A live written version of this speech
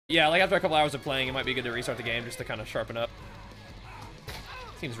Yeah, like after a couple hours of playing, it might be good to restart the game just to kind of sharpen up.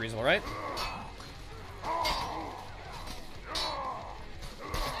 Seems reasonable, right?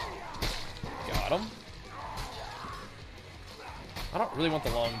 Got him. I don't really want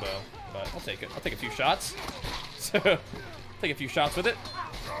the longbow, but I'll take it. I'll take a few shots. Take a few shots with it.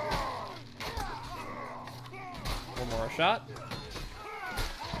 One more shot.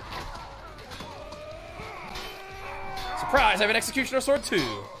 Surprise! I have an Executioner Sword too.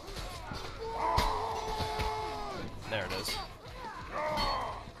 There it is.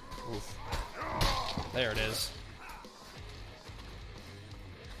 Oof. There it is.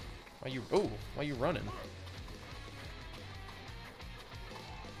 Why you running?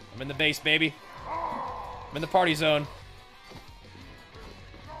 I'm in the base, baby. I'm in the party zone.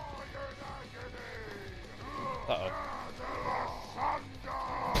 Uh-oh.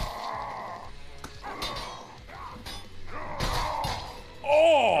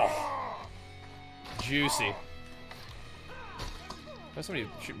 Oh! Juicy. There's somebody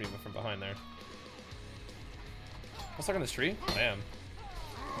shooting me from behind there. I'm stuck on this tree? I am.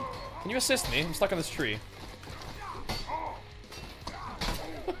 Can you assist me? I'm stuck on this tree.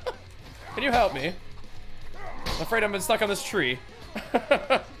 Can you help me? I'm afraid I've been stuck on this tree.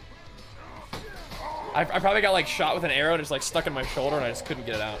 I probably got like shot with an arrow and it's like stuck in my shoulder and I just couldn't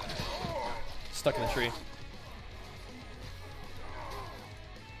get it out. Stuck in the tree.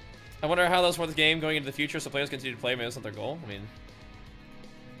 I wonder how those want the game going into the future so players continue to play. Maybe that's not their goal. I mean,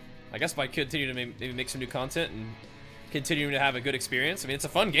 I guess by continue to maybe make some new content and continuing to have a good experience. I mean, it's a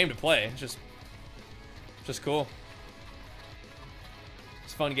fun game to play. It's just cool.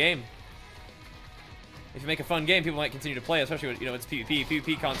 It's a fun game. If you make a fun game, people might continue to play, especially when, you know, it's PvP.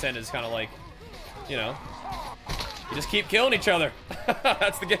 PvP content is kind of like, you know, you just keep killing each other.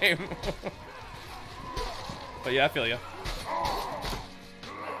 That's the game. But yeah, I feel you.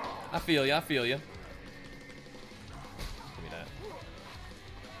 I feel you. I feel you. Give me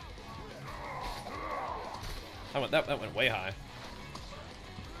that. That went way high.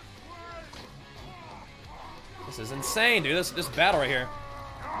 This is insane, dude. This battle right here.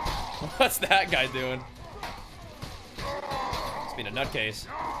 What's that guy doing? He's being a nutcase.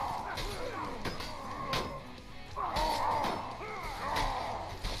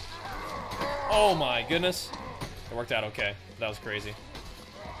 Oh my goodness. It worked out okay. That was crazy.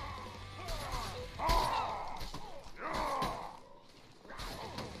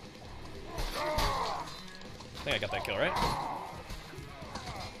 I think I got that kill, right?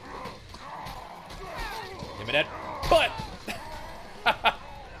 Give me that butt!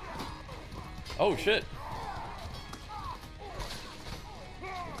 Oh shit.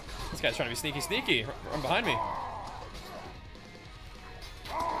 This guy's trying to be sneaky. Run behind me.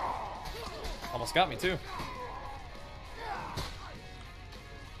 Almost got me too.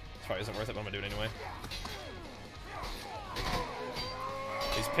 This probably isn't worth it, but I'm gonna do it anyway.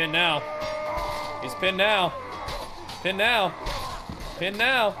 He's pinned now. He's pinned now. Pinned now. Pinned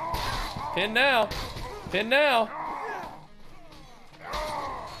now. Pinned now. Pinned now.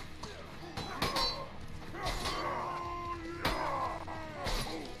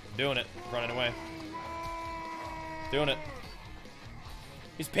 Doing it. Running away. Doing it.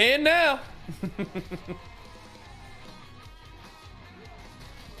 He's pinned now.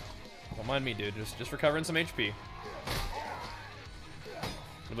 Don't mind me, dude. Just recovering some HP.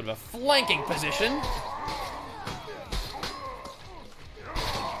 A little bit of a flanking position.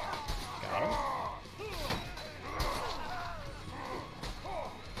 Got him.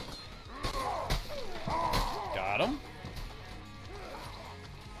 Got him.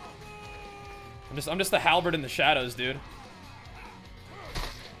 I'm just the halberd in the shadows, dude.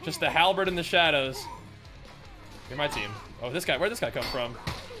 Just the halberd in the shadows. You're my team. Oh, this guy. Where'd this guy come from?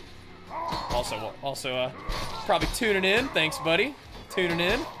 Also, probably tuning in. Thanks, buddy. Tuning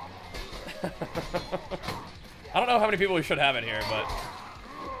in. I don't know how many people we should have in here, but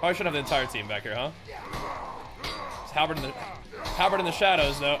probably should have the entire team back here, huh? It's halberd in the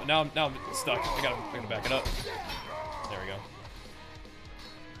shadows, though. Now I'm stuck. I gotta back it up. There we go.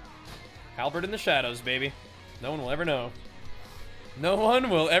 Halberd in the shadows, baby. No one will ever know. No one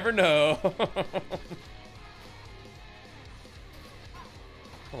will ever know.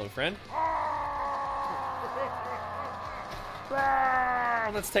 Hello, friend.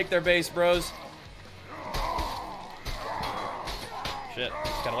 Let's take their base, bros. Shit.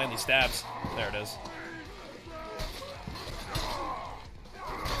 Gotta land these stabs. There it is.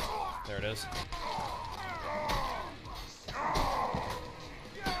 There it is.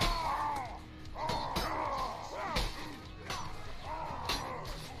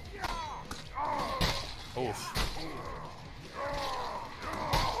 Oof.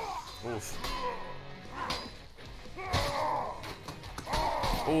 Oof.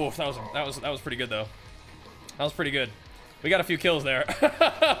 Oof, that was pretty good though. That was pretty good. We got a few kills there.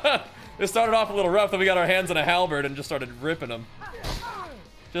 It started off a little rough, then we got our hands on a halberd and just started ripping them.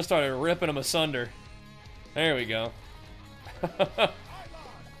 Just started ripping them asunder. There we go.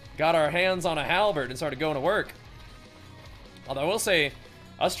 Got our hands on a halberd and started going to work. Although I will say,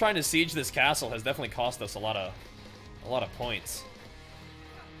 us trying to siege this castle has definitely cost us a lot of points.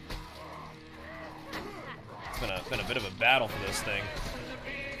 It's been a bit of a battle for this thing.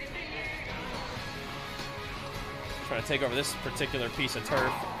 Trying to take over this particular piece of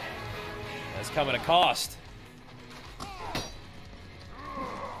turf. It's coming at a cost.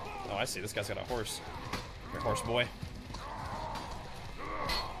 Oh, I see. This guy's got a horse. Your horse boy.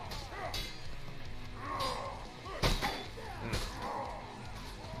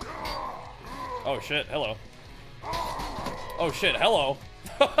 Oh shit, hello. Oh shit, hello.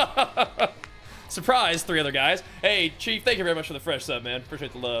 Surprise, 3 other guys. Hey, Chief, thank you very much for the fresh sub, man.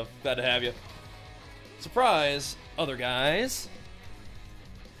 Appreciate the love. Glad to have you. Surprise, other guys.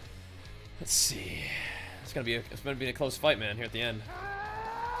 Let's see. It's gonna be a close fight, man, here at the end.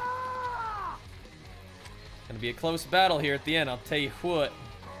 Gonna be a close battle here at the end, I'll tell you what.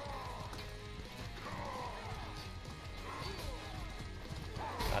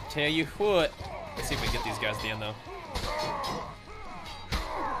 I'll tell you what. Let's see if we can get these guys at the end, though.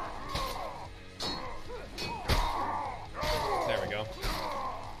 There we go.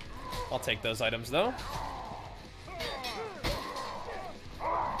 I'll take those items, though.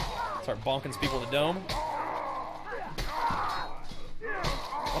 Start bonking people in the dome.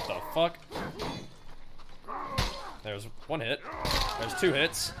 What the fuck? There's 1 hit. There's 2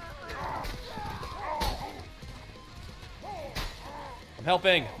 hits. I'm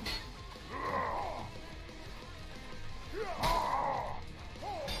helping.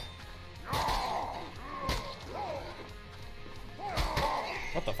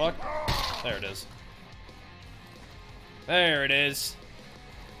 What the fuck? There it is. There it is.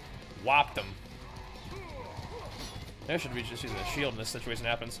 Whopped him. There should be just using a shield when this situation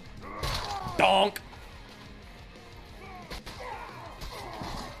happens. Donk!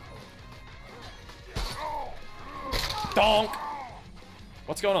 Donk!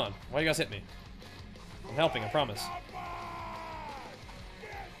 What's going on? Why you guys hit me? I'm helping, I promise.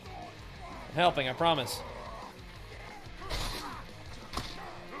 I'm helping, I promise.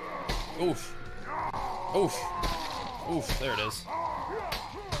 Oof. Oof. Oof, there it is.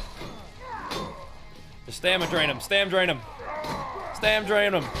 Just stamina drain him, stam drain him. Stam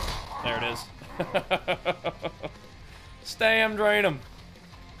drain him. There it is. Stam drain him.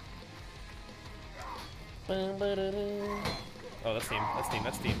 Oh, that's team, that's team,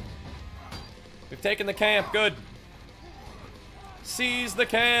 that's team. We've taken the camp, good. Seize the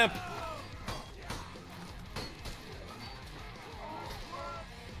camp.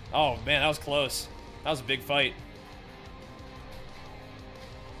 Oh man, that was close. That was a big fight.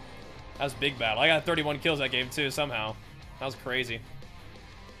 That was a big battle. I got 31 kills that game too, somehow. That was crazy.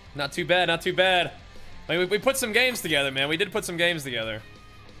 Not too bad, not too bad. I mean, we put some games together, man. We did put some games together.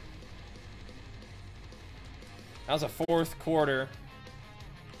 That was a 4th quarter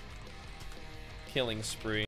killing spree.